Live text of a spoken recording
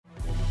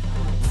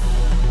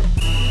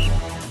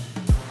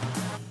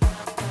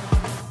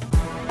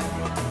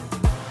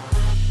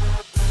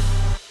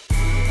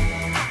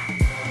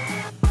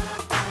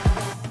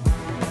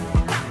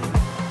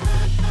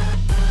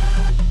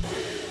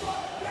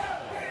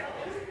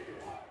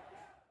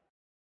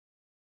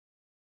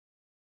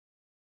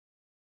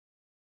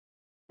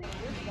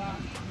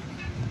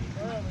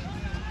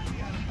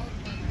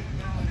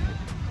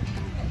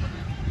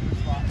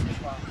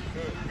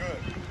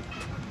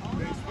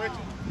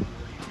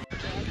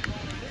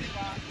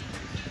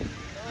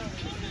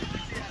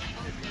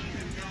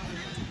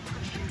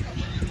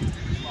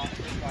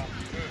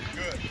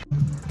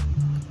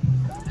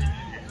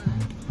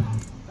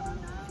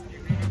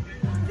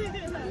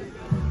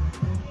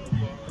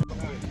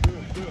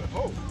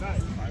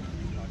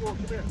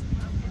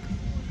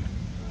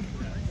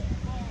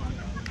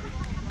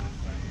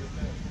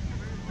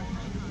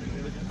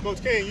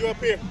Coach King, you up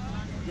here.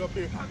 You up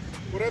here.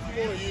 Whatever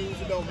you want to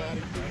use, it don't matter.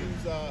 You can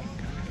use that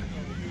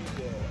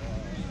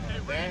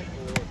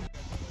or.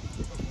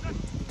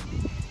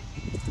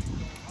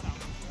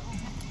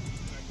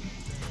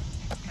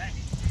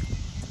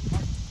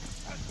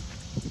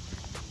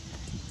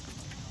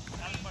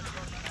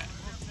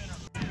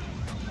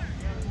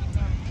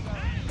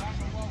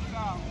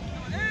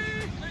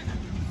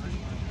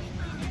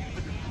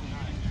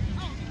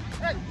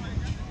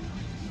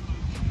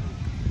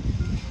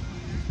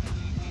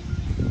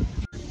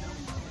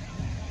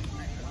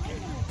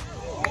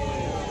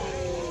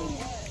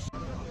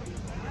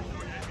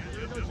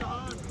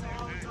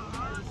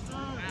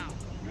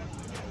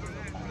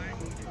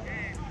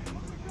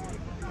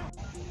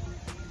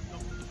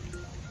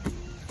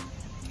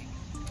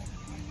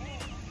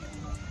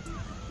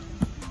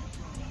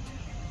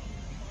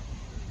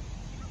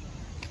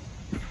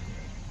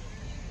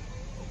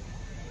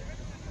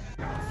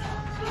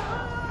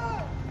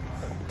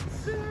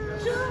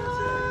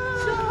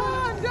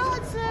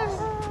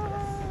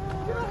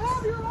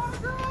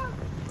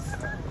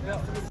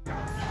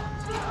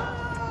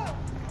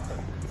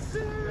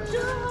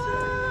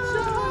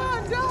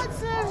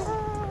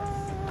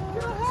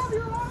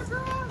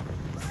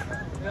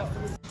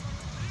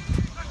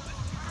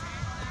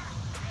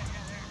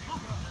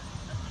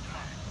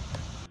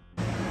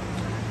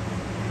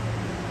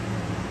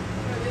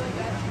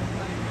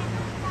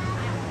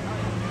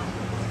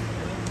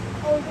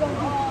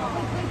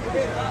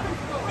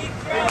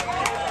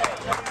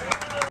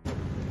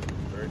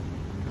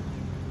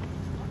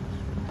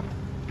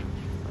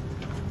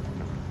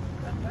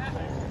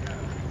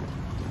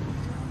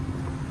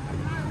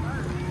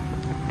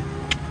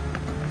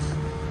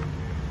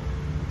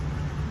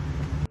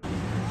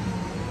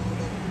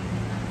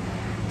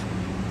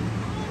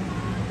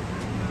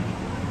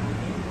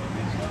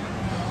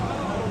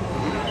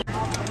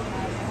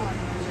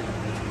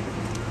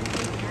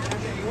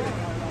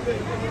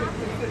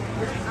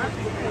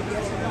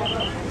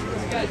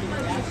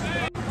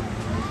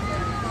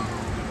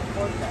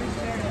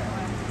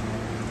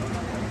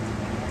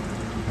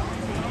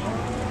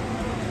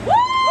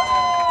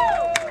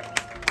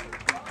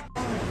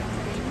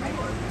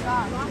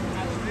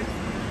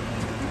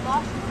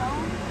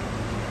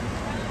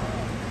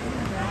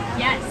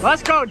 Yes.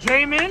 Let's go,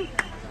 Jamin.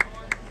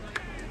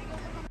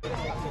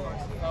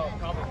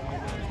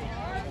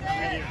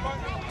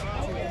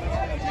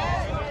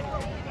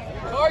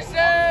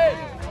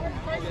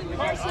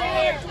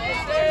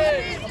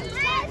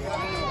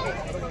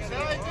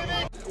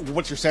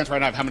 What's your sense right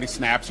now of how many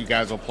snaps you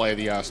guys will play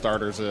the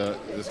starters?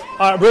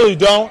 I really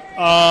don't.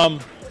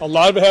 A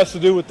lot of it has to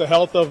do with the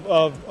health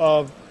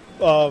of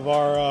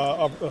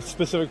our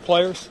specific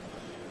players.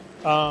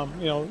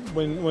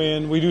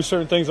 When we do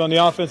certain things on the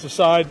offensive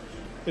side,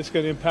 it's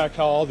going to impact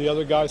how all the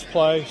other guys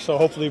play. So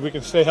hopefully we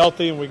can stay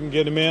healthy and we can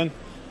get them in.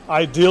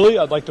 Ideally,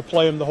 I'd like to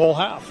play them the whole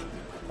half.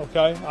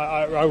 Okay,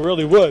 I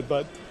really would,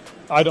 but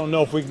I don't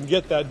know if we can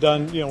get that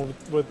done.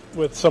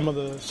 With some of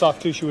the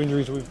soft tissue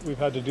injuries we've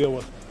had to deal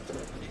with.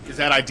 Is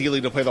that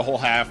ideally to play the whole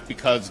half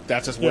because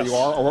that's just where you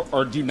are,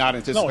 or do you not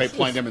anticipate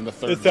playing them in the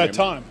third? It's that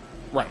time,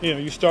 right?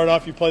 You start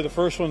off, you play the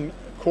first one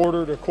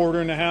quarter to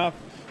quarter and a half,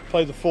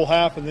 play the full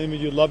half, and then what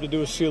you'd love to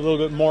do is see a little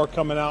bit more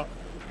coming out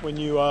when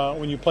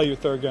you play your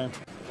third game.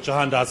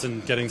 Jahan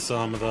Dotson getting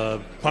some of the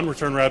punt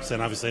return reps,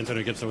 and obviously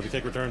Antonio Gibson with the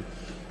kick return.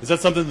 Is that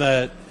something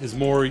that is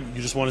more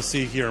you just want to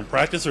see here in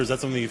practice, or is that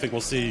something you think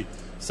we'll see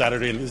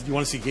Saturday? And you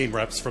want to see game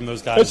reps from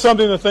those guys? It's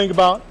something to think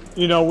about.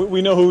 We know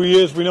who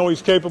he is. We know what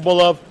he's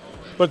capable of.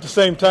 But at the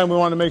same time, we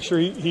want to make sure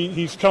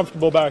he's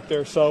comfortable back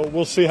there. So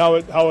we'll see how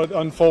it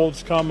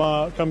unfolds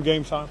come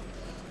game time.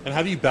 And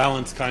how do you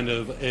balance kind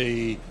of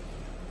a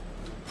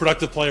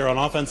productive player on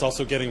offense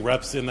also getting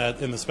reps in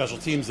the special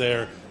teams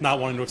there, not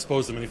wanting to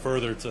expose them any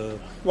further to?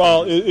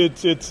 Well,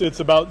 it's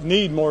about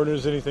need more than it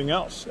is anything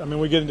else. I mean,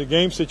 we get into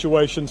game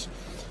situations,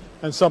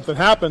 and something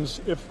happens.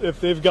 If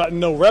they've gotten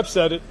no reps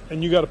at it,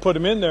 and you got to put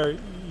them in there,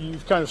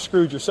 you've kind of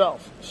screwed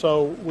yourself.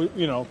 So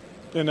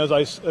and as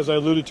I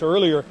alluded to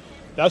earlier,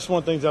 that's one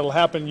of the things that'll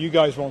happen you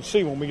guys won't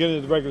see when we get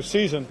into the regular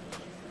season.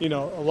 A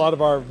lot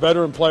of our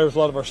veteran players, a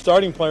lot of our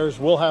starting players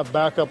will have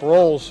backup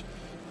roles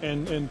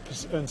in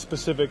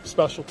specific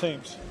special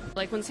teams.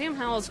 Like when Sam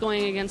Howell's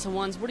going against the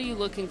ones, what are you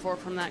looking for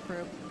from that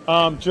group?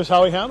 Just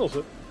how he handles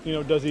it.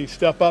 Does he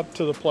step up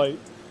to the plate?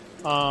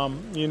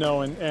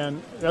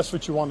 And that's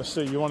what you want to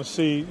see. You want to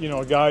see,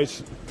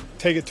 guys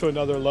take it to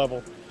another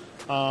level.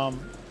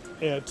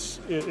 It's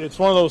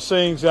one of those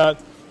things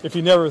that if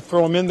you never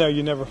throw them in there,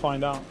 you never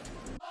find out.